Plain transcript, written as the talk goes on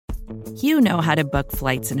You know how to book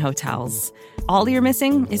flights and hotels. All you're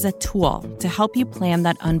missing is a tool to help you plan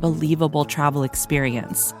that unbelievable travel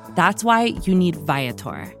experience. That's why you need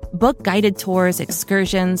Viator. Book guided tours,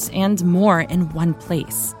 excursions, and more in one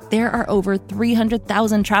place. There are over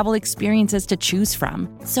 300,000 travel experiences to choose from,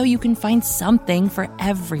 so you can find something for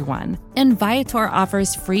everyone. And Viator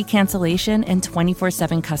offers free cancellation and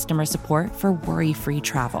 24/7 customer support for worry-free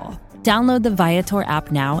travel. Download the Viator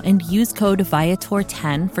app now and use code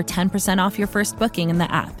Viator10 for 10% off your first booking in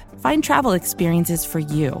the app. Find travel experiences for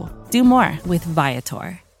you. Do more with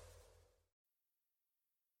Viator.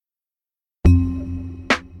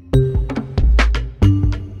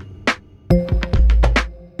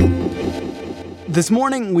 This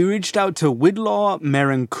morning, we reached out to Widlaw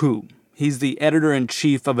Merencu. He's the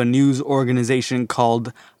editor-in-chief of a news organization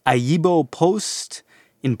called Ayibo Post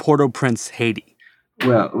in Port-au-Prince, Haiti.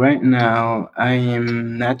 Well, right now, I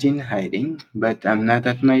am not in hiding, but I'm not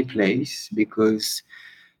at my place because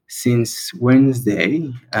since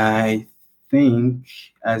Wednesday, I think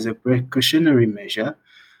as a precautionary measure,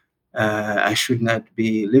 I should not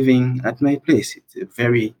be living at my place. It's a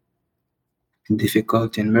very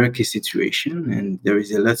difficult and murky situation, and there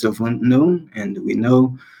is a lot of unknown, and we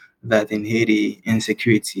know that in Haiti,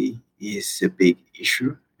 insecurity is a big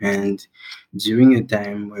issue, and during a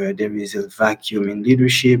time where there is a vacuum in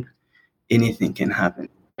leadership, anything can happen.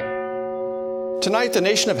 Tonight, the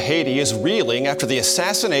nation of Haiti is reeling after the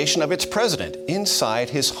assassination of its president inside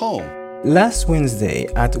his home. Last Wednesday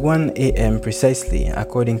at 1 a.m. precisely,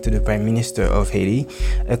 according to the Prime Minister of Haiti,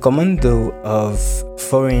 a commando of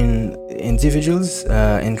foreign individuals,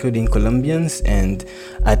 including Colombians and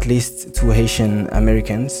at least 2 Haitian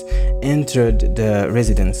Americans, entered the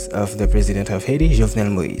residence of the President of Haiti,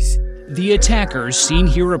 Jovenel Moïse. The attackers, seen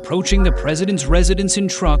here approaching the president's residence in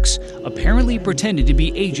trucks, apparently pretended to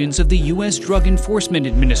be agents of the U.S. Drug Enforcement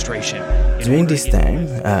Administration. During this time,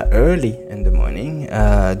 early in the morning,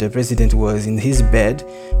 the president was in his bed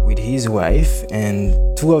with his wife, and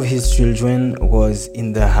 2 of his children was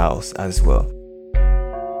in the house as well.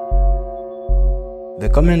 The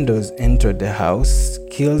commandos entered the house,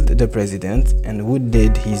 killed the president, and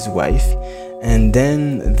wounded his wife, and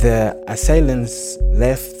then the assailants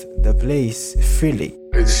left the place freely.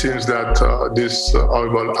 It seems that this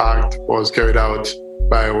horrible act was carried out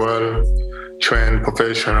by well-trained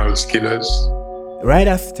professional killers. Right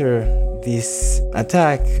after this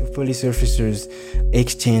attack, police officers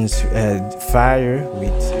exchanged fire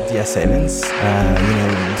with the assailants.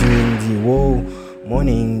 During the whole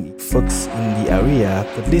morning, folks in the area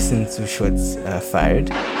could listen to shots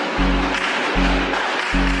fired.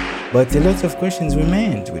 But a lot of questions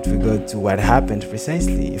remained with regard to what happened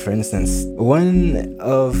precisely. For instance, one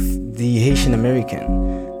of the Haitian American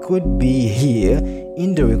could be here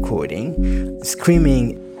in the recording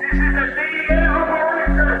screaming,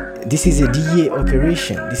 "This is a DEA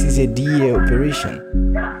operation. This is a DEA operation."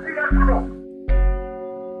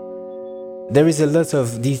 There is a lot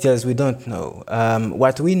of details we don't know.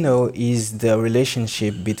 What we know is the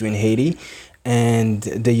relationship between Haiti and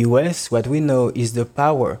the US. What we know is the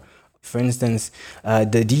power. For instance,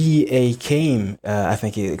 the DEA came, I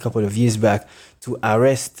think a couple of years back, to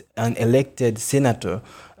arrest an elected senator.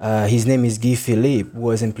 His name is Guy Philippe, who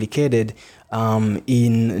was implicated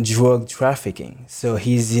in drug trafficking. So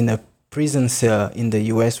he's in a prison cell in the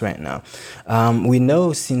US right now. We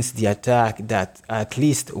know since the attack that at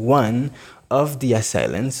least one of the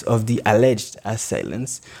assailants, of the alleged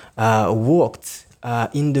assailants, worked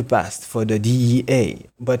in the past for the DEA,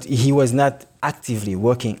 but he was not actively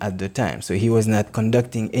working at the time, so he was not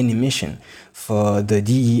conducting any mission for the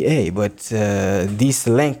DEA. But this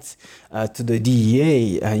linked to the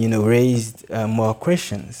DEA, raised more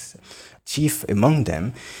questions. Chief among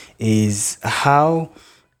them is how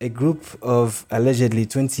a group of allegedly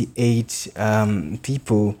 28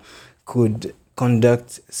 people could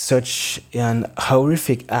conduct such an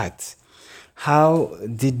horrific act. How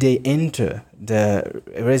did they enter the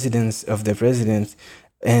residence of the president?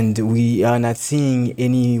 And we are not seeing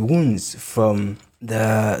any wounds from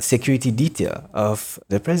the security detail of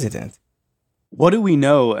the president. What do we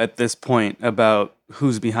know at this point about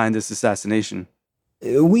who's behind this assassination?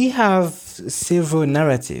 We have several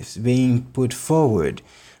narratives being put forward.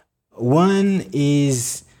 One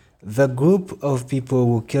is the group of people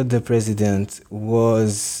who killed the president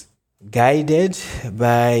was guided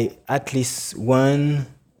by at least one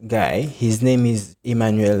guy. His name is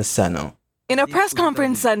Emmanuel Sanon. In a press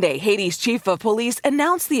conference Sunday, Haiti's chief of police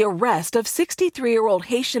announced the arrest of 63-year-old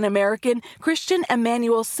Haitian-American Christian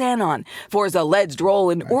Emmanuel Sanon for his alleged role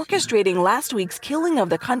in orchestrating last week's killing of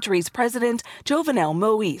the country's president, Jovenel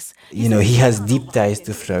Moïse. He has deep ties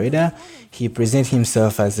to Florida. He presents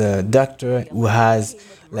himself as a doctor who has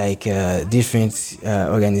different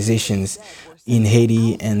organizations in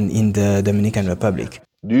Haiti and in the Dominican Republic.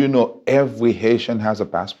 Do you know every Haitian has a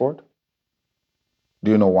passport?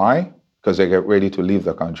 Do you know why? Because they get ready to leave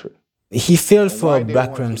the country. He filed for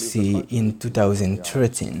bankruptcy in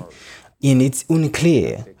 2013, and it's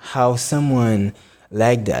unclear how someone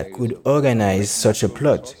like that could organize such a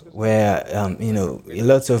plot where,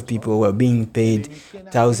 lots of people were being paid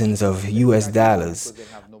thousands of US dollars.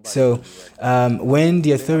 So when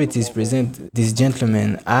the authorities present this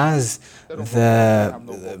gentleman as the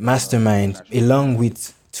mastermind, along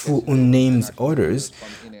with two unnamed others,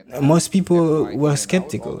 most people were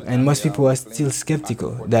skeptical, and most people are still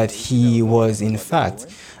skeptical that he was in fact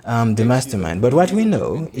the mastermind. But what we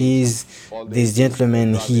know is this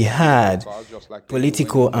gentleman, he had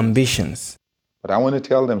political ambitions. But I want to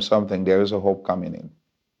tell them something. There is a hope coming in.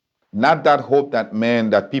 Not that hope that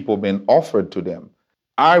people been offered to them.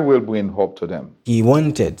 I will bring hope to them. He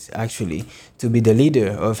wanted, actually, to be the leader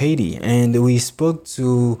of Haiti. And we spoke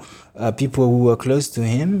to people who were close to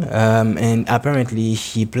him. And apparently,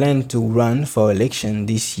 he planned to run for election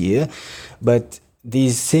this year. But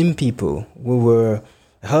these same people who were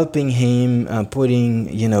helping him, putting,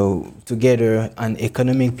 together an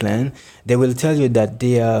economic plan, they will tell you that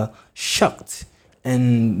they are shocked.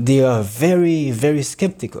 And they are very, very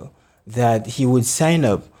skeptical that he would sign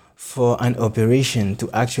up for an operation to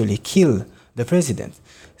actually kill the president.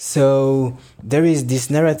 So there is this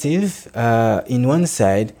narrative in one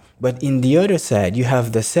side, but in the other side, you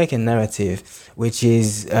have the second narrative, which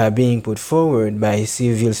is being put forward by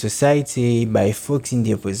civil society, by folks in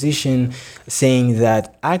the opposition, saying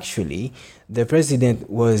that actually the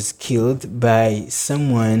president was killed by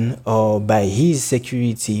someone or by his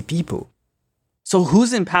security people. So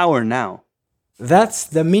who's in power now? That's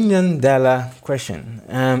the million-dollar question.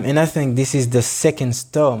 And I think this is the second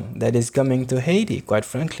storm that is coming to Haiti, quite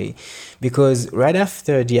frankly, because right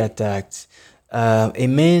after the attacks, a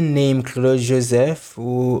man named Claude Joseph,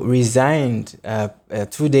 who resigned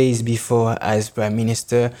 2 days before as prime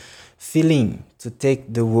minister, feeling to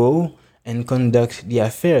take the role and conduct the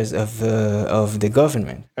affairs of the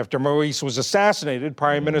government. After Moïse was assassinated,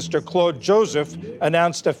 Prime Minister Claude Joseph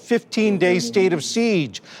announced a 15-day state of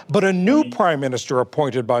siege. But a new prime minister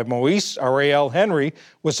appointed by Moïse, Ariel Henry,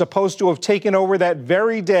 was supposed to have taken over that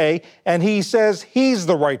very day, and he says he's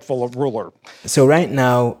the rightful ruler. So right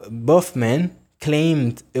now, both men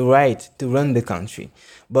claimed a right to run the country.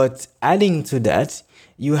 But adding to that,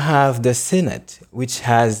 you have the Senate, which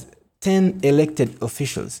has 10 elected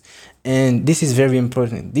officials. And this is very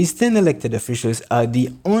important. These 10 elected officials are the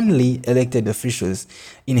only elected officials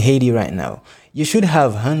in Haiti right now. You should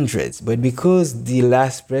have hundreds, but because the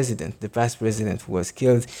past president who was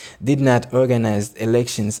killed, did not organize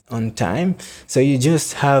elections on time, so you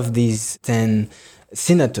just have these 10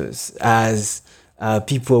 senators as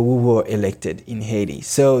people who were elected in Haiti.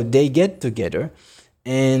 So they get together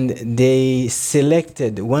and they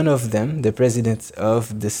selected one of them, the president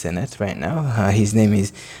of the Senate right now, his name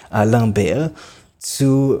is Lambert,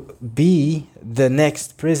 to be the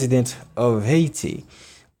next president of Haiti.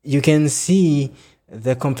 You can see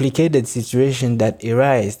the complicated situation that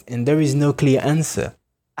arises, and there is no clear answer.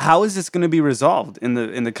 How is this going to be resolved in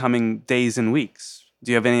the coming days and weeks?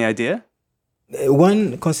 Do you have any idea?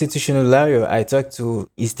 One constitutional lawyer I talked to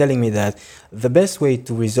is telling me that the best way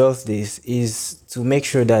to resolve this is to make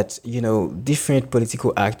sure that, different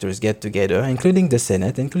political actors get together, including the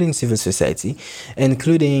Senate, including civil society,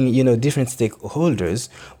 including, different stakeholders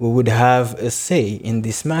who would have a say in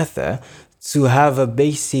this matter, to have a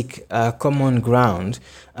basic common ground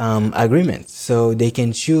agreement so they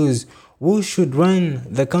can choose who should run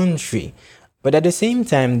the country. But at the same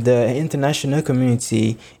time, the international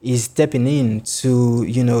community is stepping in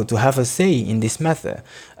to have a say in this matter.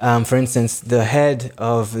 For instance, the head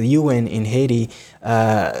of the UN in Haiti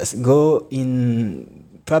go in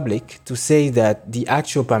public to say that the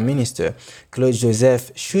actual prime minister, Claude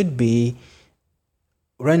Joseph, should be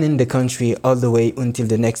running the country all the way until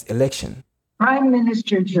the next election. Prime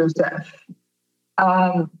Minister Joseph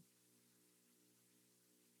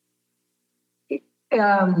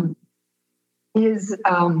is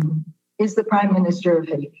the Prime Minister of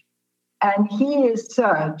Haiti. And he is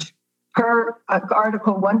such per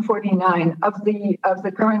Article 149 of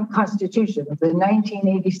the current Constitution, the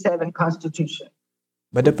 1987 Constitution.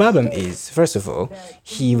 But the problem is, first of all,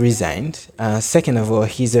 he resigned. Second of all,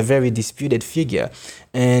 he's a very disputed figure.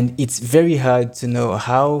 And it's very hard to know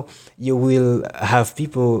how you will have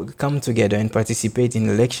people come together and participate in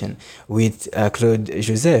election with Claude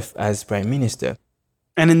Joseph as prime minister.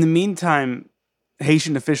 And in the meantime,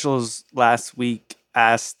 Haitian officials last week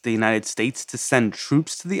asked the United States to send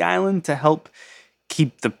troops to the island to help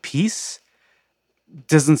keep the peace.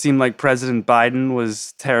 Doesn't seem like President Biden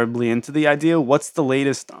was terribly into the idea. What's the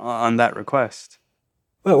latest on that request?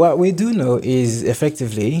 Well, what we do know is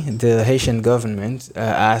effectively the Haitian government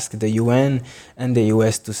asked the UN and the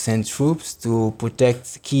US to send troops to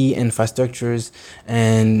protect key infrastructures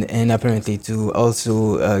and apparently to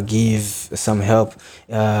also give some help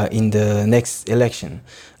in the next election.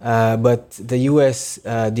 But the US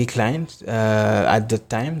declined at the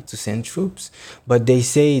time to send troops, but they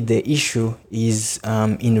say the issue is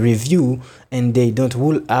in review and they don't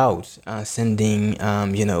rule out sending,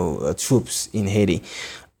 troops in Haiti.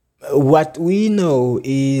 What we know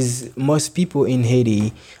is most people in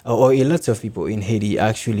Haiti, or a lot of people in Haiti,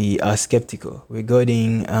 actually are skeptical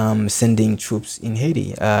regarding sending troops in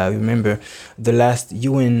Haiti. Remember, the last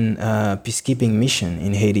UN peacekeeping mission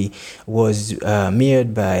in Haiti was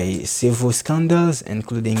marred by several scandals,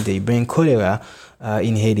 including the brain cholera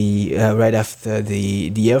in Haiti right after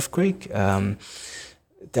the earthquake.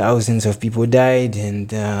 Thousands of people died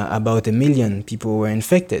and about 1 million people were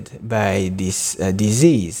infected by this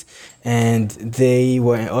disease. And they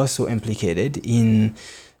were also implicated in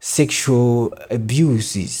sexual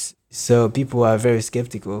abuses. So people are very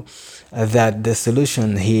skeptical that the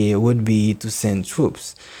solution here would be to send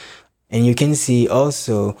troops. And you can see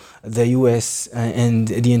also the US and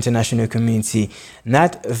the international community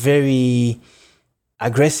not very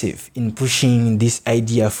aggressive in pushing this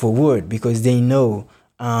idea forward because they know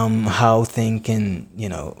how things can,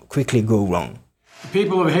 quickly go wrong. The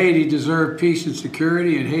people of Haiti deserve peace and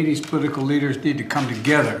security, and Haiti's political leaders need to come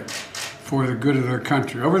together for the good of their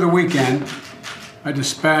country. Over the weekend, I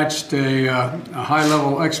dispatched a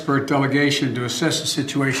high-level expert delegation to assess the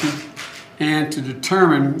situation and to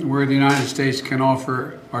determine where the United States can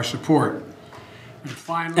offer our support. And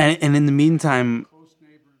finally, and in the meantime,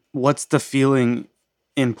 what's the feeling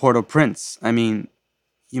in Port-au-Prince? I mean,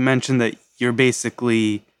 you mentioned that you're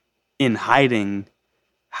basically in hiding.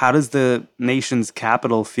 How does the nation's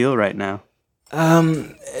capital feel right now?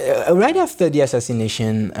 Right after the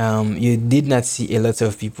assassination, you did not see a lot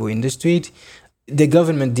of people in the street. The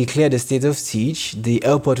government declared a state of siege. The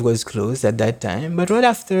airport was closed at that time. But right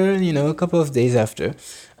after, a couple of days after,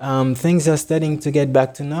 things are starting to get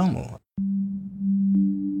back to normal.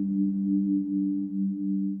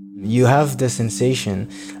 You have the sensation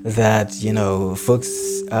that, folks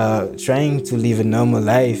are trying to live a normal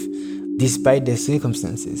life despite the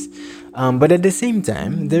circumstances. But at the same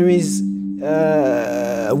time, there is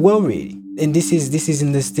worry. And this is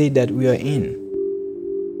in the state that we are in.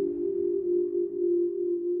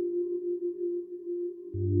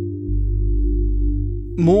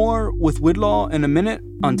 More with Whitlaw in a minute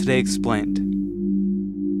on Today Explained.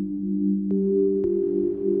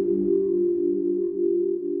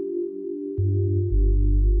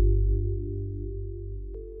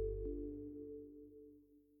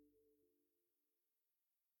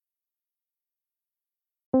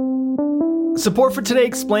 Support for Today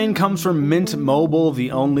Explained comes from Mint Mobile,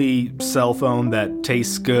 the only cell phone that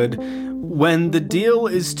tastes good. When the deal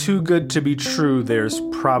is too good to be true, there's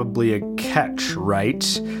probably a catch,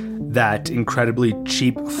 right? That incredibly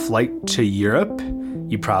cheap flight to Europe?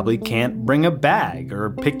 You probably can't bring a bag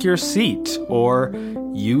or pick your seat or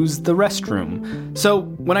use the restroom. So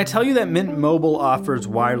when I tell you that Mint Mobile offers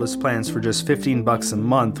wireless plans for just $15 a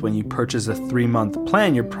month when you purchase a 3-month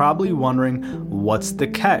plan, you're probably wondering, what's the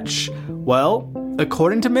catch? Well,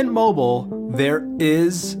 according to Mint Mobile, there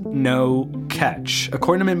is no catch.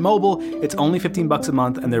 According to Mint Mobile, it's only $15 a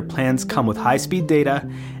month, and their plans come with high-speed data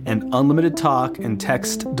and unlimited talk and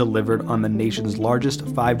text delivered on the nation's largest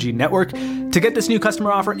 5G network. To get this new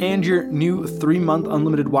customer offer and your new 3-month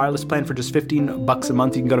unlimited wireless plan for just $15 a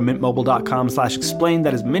month, you can go to mintmobile.com/explain.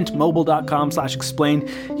 That is mintmobile.com/explain.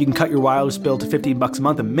 You can cut your wireless bill to $15 a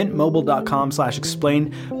month at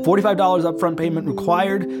mintmobile.com/explain. $45 upfront payment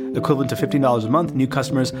required, equivalent to $15 a month. New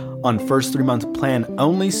customers on first 3-month plan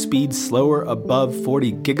only. Speed slower above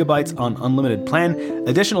 40 gigabytes on unlimited plan.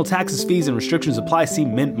 Additional taxes, fees, and restrictions apply. See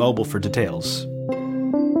Mint Mobile for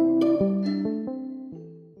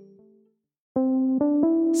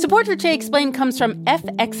Support Portrait Explained comes from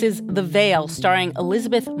FX's The Veil, starring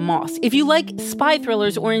Elizabeth Moss. If you like spy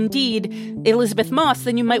thrillers or indeed Elizabeth Moss,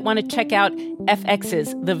 then you might want to check out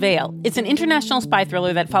FX's The Veil. It's an international spy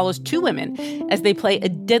thriller that follows two women as they play a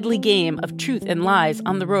deadly game of truth and lies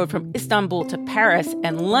on the road from Istanbul to Paris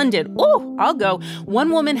and London. Oh, I'll go.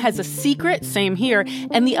 One woman has a secret, same here,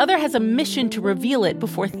 and the other has a mission to reveal it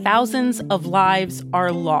before thousands of lives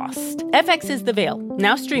are lost. FX's The Veil,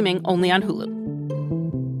 now streaming only on Hulu.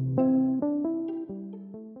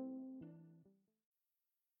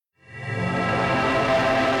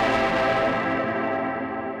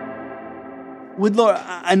 Widlor,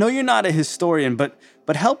 I know you're not a historian, but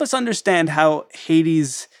help us understand how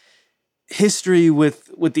Haiti's history with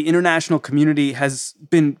the international community has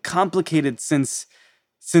been complicated since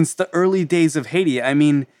the early days of Haiti. I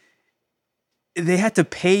mean, they had to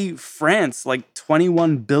pay France like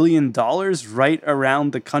 $21 billion right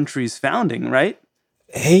around the country's founding, right?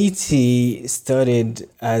 Haiti started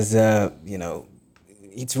as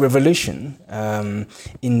its revolution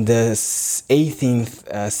in the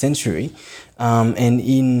 18th century. And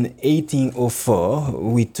in 1804,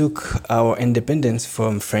 we took our independence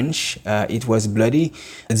from French. It was bloody.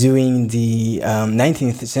 During the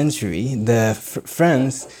 19th century,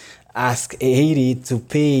 France asked Haiti to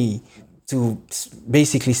pay to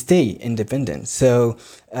basically stay independent. So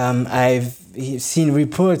I've seen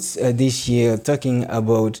reports this year talking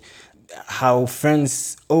about how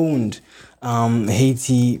France owned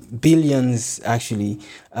Haiti billions, actually,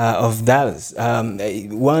 of dollars.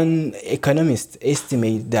 One economist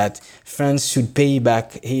estimates that France should pay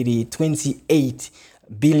back Haiti 28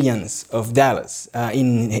 billions of dollars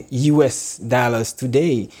in US dollars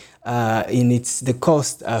today. It's the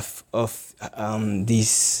cost of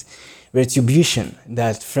this retribution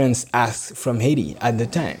that France asked from Haiti at the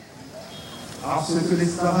time. Parce que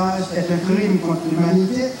l'esclavage est un crime contre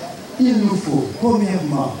l'humanité, il nous faut,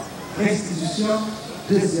 premièrement, restitution,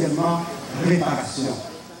 deuxièmement, réparation.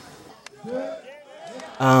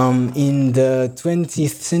 In the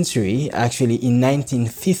 20th century, actually in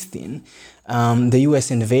 1915, the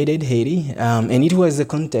US invaded Haiti, and it was a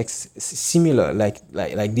context similar like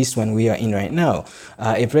this one we are in right now.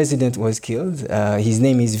 A president was killed. His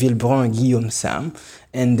name is Vilbrun Guillaume Sam,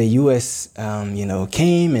 and the US,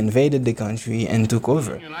 came, invaded the country, and took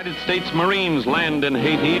over. United States Marines land in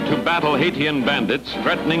Haiti to battle Haitian bandits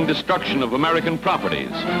threatening destruction of American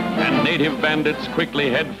properties, and native bandits quickly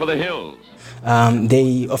head for the hills.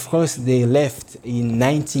 They left in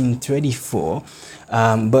 1934,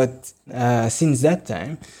 but since that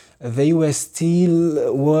time, the U.S.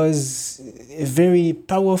 still was a very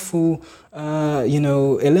powerful,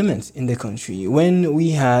 element in the country. When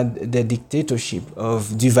we had the dictatorship of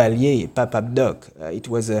Duvalier, Pape Abdoc, it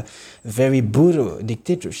was a very brutal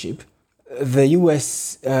dictatorship. The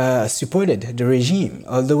U.S. supported the regime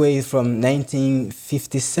all the way from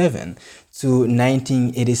 1957 to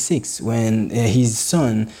 1986, when his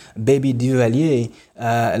son, Baby Duvalier,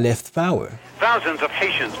 left power. Thousands of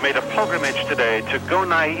Haitians made a pilgrimage today to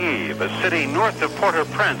Gonaïves, a city north of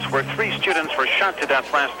Port-au-Prince, where 3 students were shot to death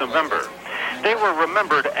last November. They were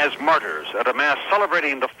remembered as martyrs at a mass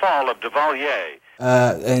celebrating the fall of Duvalier.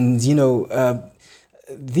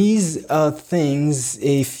 These are things,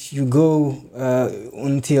 if you go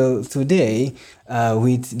until today,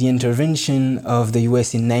 with the intervention of the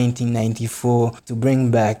US in 1994 to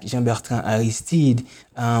bring back Jean-Bertrand Aristide,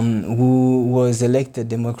 who was elected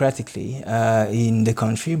democratically in the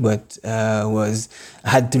country, but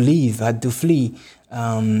had to flee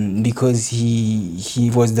because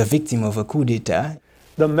he was the victim of a coup d'etat.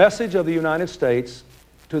 The message of the United States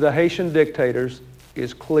to the Haitian dictators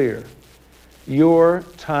is clear. Your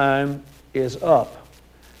time is up.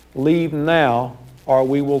 Leave now, or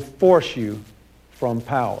we will force you from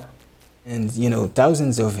power. And,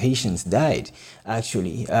 thousands of Haitians died,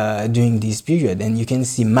 actually, during this period. And you can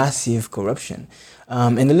see massive corruption.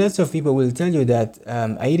 And a lot of people will tell you that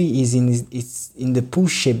Haiti is in the poor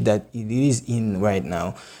shape that it is in right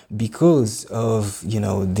now because of,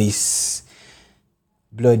 this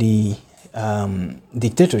bloody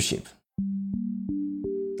dictatorship.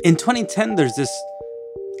 In 2010, there's this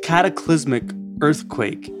cataclysmic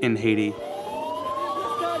earthquake in Haiti.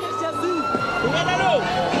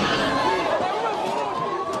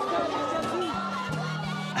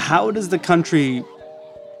 How does the country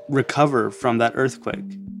recover from that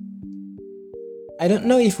earthquake? I don't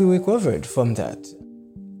know if we recovered from that.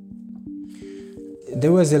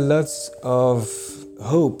 There was a lot of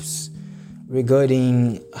hopes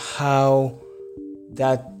regarding how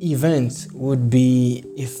that event would be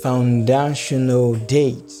a foundational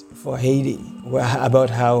date for Haiti, about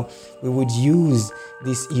how we would use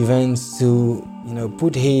this event to,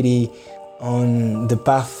 put Haiti on the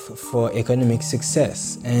path for economic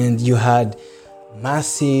success. And you had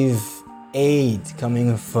massive aid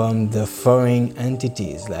coming from the foreign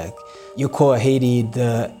entities. Like, you call Haiti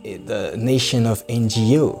the nation of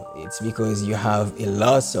NGO. It's because you have a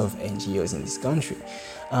lot of NGOs in this country.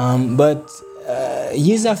 But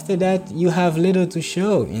years after that, you have little to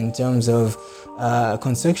show in terms of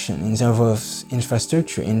construction, in terms of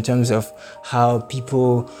infrastructure, in terms of how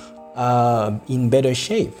people are in better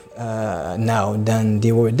shape now than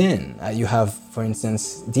they were then. You have, for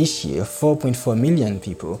instance, this year, 4.4 million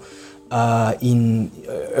people in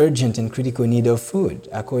urgent and critical need of food,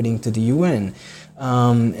 according to the UN.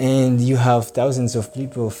 And you have thousands of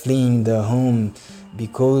people fleeing their home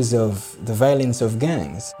because of the violence of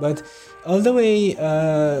gangs. But all the way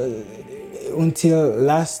until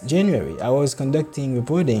last January, I was conducting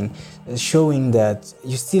reporting showing that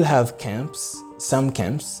you still have some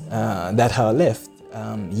camps that are left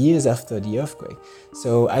years after the earthquake.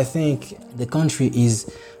 So I think the country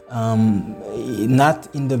is not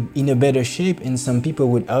in a better shape, and some people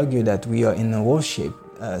would argue that we are in a worse shape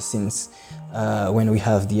since when we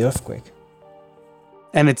have the earthquake.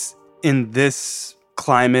 And it's in this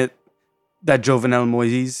climate that Jovenel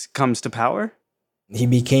Moïse comes to power? He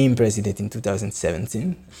became president in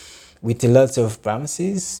 2017 with lots of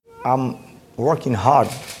promises. I'm working hard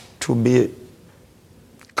to be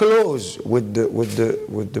close with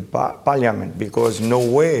the parliament, because no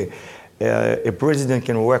way a president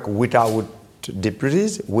can work without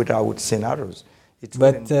deputies, without senators.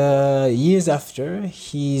 But years after,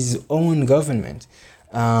 his own government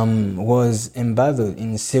was embattled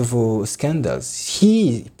in several scandals.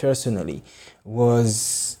 He personally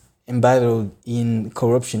was embattled in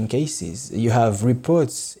corruption cases. You have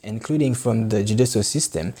reports, including from the judicial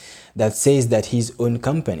system, that says that his own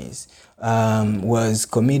companies was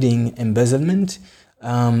committing embezzlement,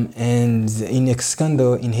 and in a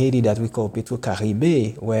scandal in Haiti that we call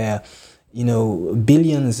Petro-Caribe, where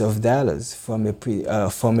billions of dollars from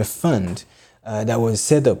a fund that was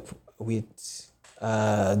set up with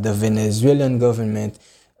the Venezuelan government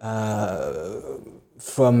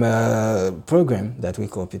from a program that we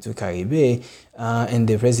call Petro-Caribe, and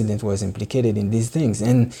the president was implicated in these things.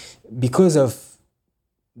 And because of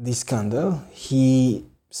this scandal, he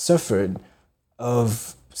suffered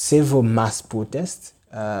of several mass protests.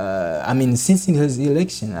 Since his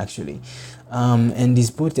election, actually. And these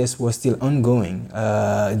protests were still ongoing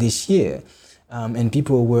this year. And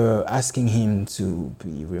people were asking him to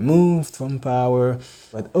be removed from power.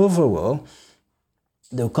 But overall,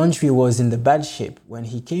 the country was in the bad shape when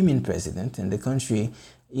he came in president, and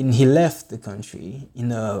he left the country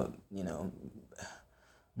in a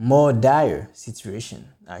more dire situation,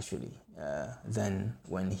 actually, than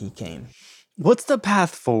when he came. What's the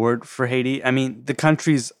path forward for Haiti? I mean, the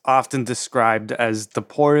country's often described as the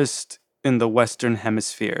poorest in the Western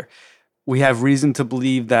Hemisphere. We have reason to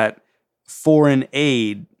believe that foreign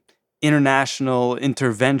aid, international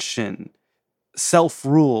intervention,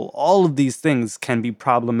 self-rule, all of these things can be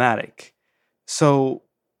problematic. So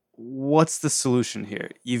what's the solution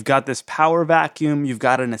here? You've got this power vacuum, you've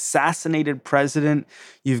got an assassinated president,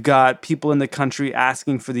 you've got people in the country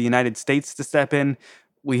asking for the United States to step in.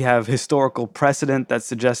 We have historical precedent that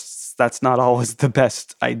suggests that's not always the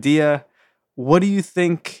best idea. What do you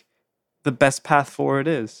think the best path forward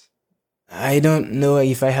is? I don't know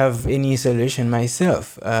if I have any solution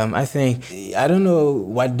myself. I don't know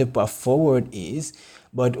what the path forward is,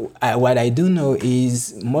 but what I do know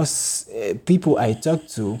is most people I talk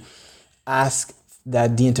to ask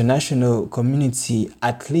that the international community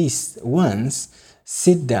at least once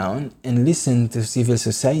sit down and listen to civil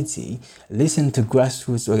society, listen to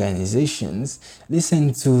grassroots organizations,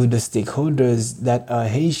 listen to the stakeholders that are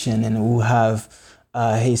Haitian and who have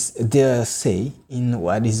their say in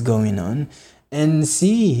what is going on, and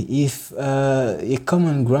see if a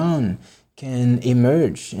common ground can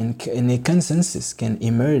emerge and a consensus can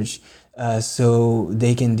emerge so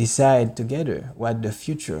they can decide together what the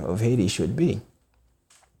future of Haiti should be.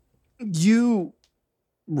 You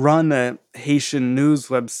run a Haitian news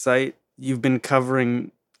website. You've been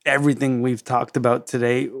covering everything we've talked about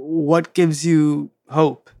today. What gives you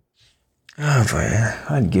hope? Oh boy,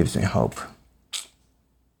 what gives me hope?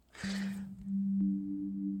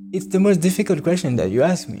 It's the most difficult question that you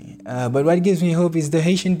ask me. But what gives me hope is the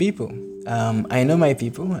Haitian people. I know my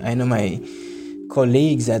people. I know my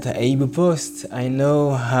colleagues at Ayibo Post. I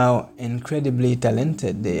know how incredibly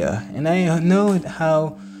talented they are. And I know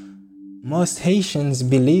how most Haitians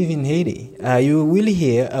believe in Haiti. You will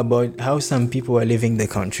hear about how some people are leaving the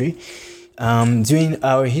country. During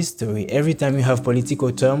our history, every time you have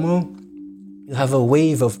political turmoil, you have a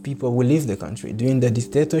wave of people who leave the country. During the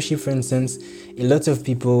dictatorship, for instance, a lot of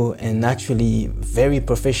people, and actually very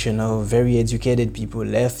professional, very educated people,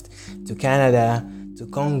 left to Canada, to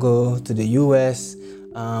Congo, to the US.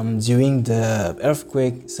 During the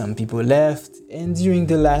earthquake, some people left, and during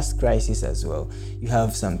the last crisis as well, you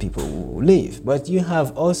have some people who leave. But you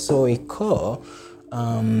have also a core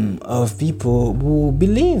of people who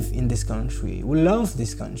believe in this country, who love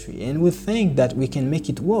this country, and who think that we can make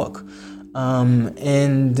it work.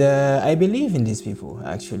 I believe in these people,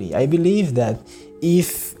 actually. I believe that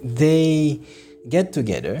if they get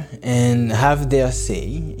together and have their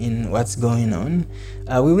say in what's going on,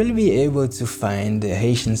 we will be able to find a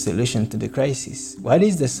Haitian solution to the crisis. What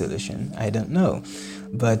is the solution? I don't know.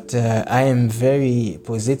 But I am very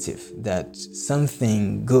positive that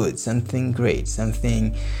something good, something great,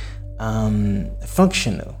 something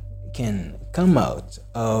functional can come out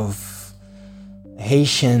of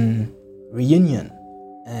Haitian reunion.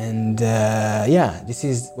 And this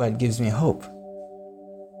is what gives me hope.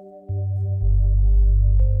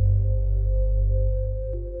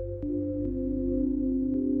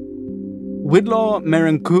 Widlaw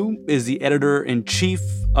Marenkou is the editor-in-chief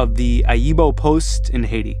of the Ayibo Post in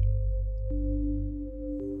Haiti.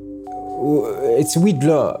 It's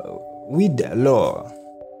Widlaw.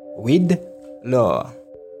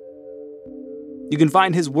 You can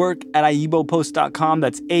find his work at ayibopost.com.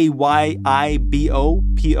 That's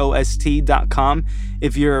AYIBOPOST.com.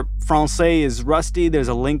 If your Francais is rusty, there's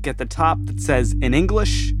a link at the top that says in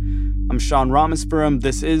English. I'm Sean Ramespuram.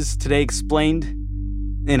 This is Today Explained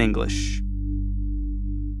in English.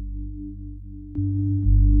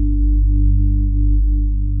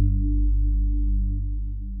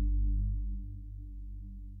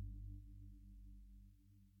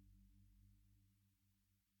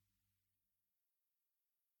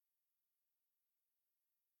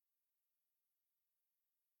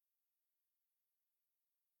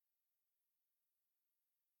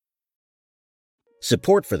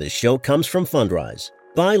 Support for this show comes from Fundrise.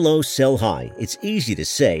 Buy low, sell high. It's easy to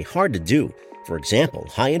say, hard to do. For example,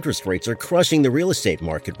 high interest rates are crushing the real estate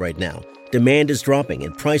market right now. Demand is dropping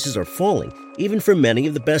and prices are falling, even for many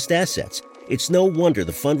of the best assets. It's no wonder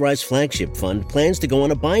the Fundrise Flagship Fund plans to go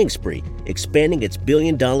on a buying spree, expanding its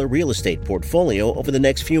billion-dollar real estate portfolio over the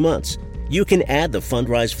next few months. You can add the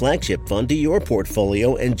Fundrise Flagship Fund to your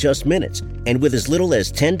portfolio in just minutes, and with as little as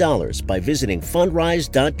 $10 by visiting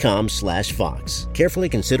fundrise.com/Fox. Carefully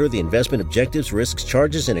consider the investment objectives, risks,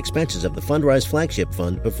 charges, and expenses of the Fundrise Flagship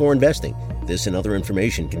Fund before investing. This and other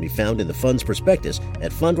information can be found in the fund's prospectus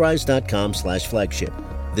at fundrise.com/flagship.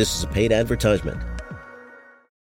 This is a paid advertisement.